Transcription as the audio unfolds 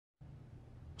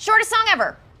Shortest song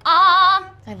ever. Ah.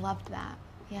 I loved that.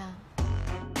 Yeah.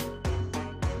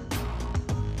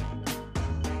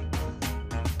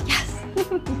 Yes.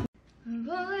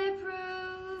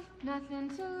 Bulletproof, nothing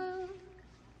to lose.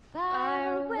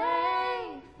 Fire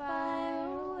away, fire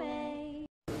away.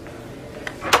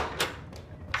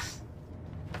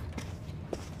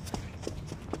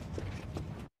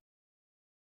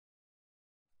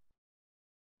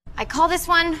 I call this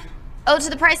one Ode to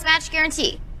the Price Match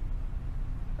Guarantee.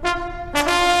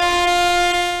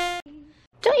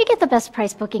 Don't you get the best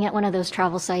price booking at one of those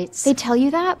travel sites? They tell you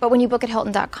that, but when you book at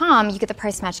Hilton.com, you get the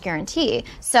price match guarantee.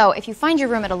 So if you find your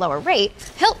room at a lower rate,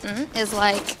 Hilton is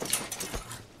like,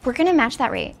 we're gonna match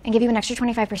that rate and give you an extra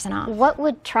 25% off. What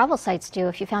would travel sites do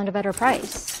if you found a better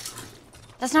price?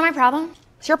 That's not my problem.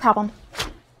 It's your problem.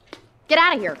 Get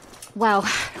out of here. Wow,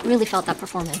 really felt that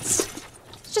performance.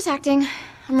 It's just acting.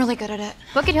 I'm really good at it.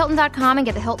 Book at Hilton.com and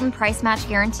get the Hilton price match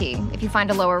guarantee. If you find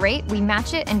a lower rate, we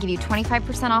match it and give you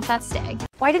 25% off that stay.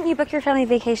 Why didn't you book your family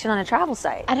vacation on a travel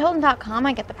site? At Hilton.com,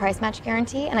 I get the price match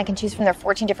guarantee, and I can choose from their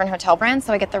 14 different hotel brands,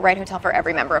 so I get the right hotel for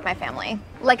every member of my family.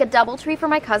 Like a DoubleTree for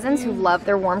my cousins who love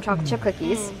their warm chocolate chip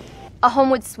cookies, a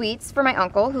Homewood Suites for my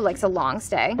uncle who likes a long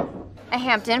stay, a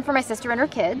Hampton for my sister and her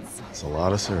kids, That's a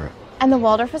lot of syrup. and the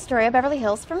Waldorf Astoria Beverly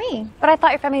Hills for me. But I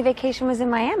thought your family vacation was in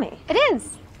Miami. It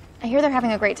is. I hear they're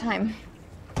having a great time.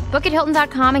 Book at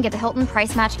Hilton.com and get the Hilton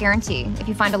price match guarantee. If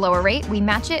you find a lower rate, we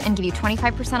match it and give you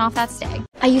 25% off that stay.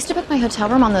 I used to book my hotel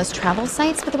room on those travel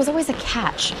sites, but there was always a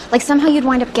catch. Like somehow you'd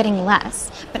wind up getting less.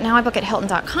 But now I book at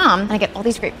Hilton.com and I get all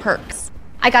these great perks.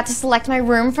 I got to select my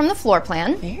room from the floor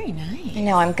plan. Very nice. I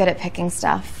know, I'm good at picking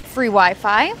stuff. Free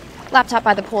Wi-Fi, laptop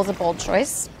by the pool is a bold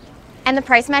choice, and the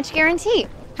price match guarantee.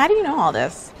 How do you know all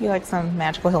this? You like some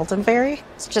magical Hilton fairy?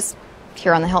 It's just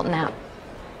here on the Hilton app.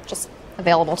 Just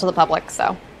available to the public,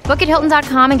 so. Book at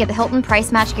Hilton.com and get the Hilton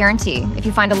price match guarantee. If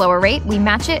you find a lower rate, we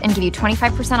match it and give you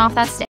 25% off that stay.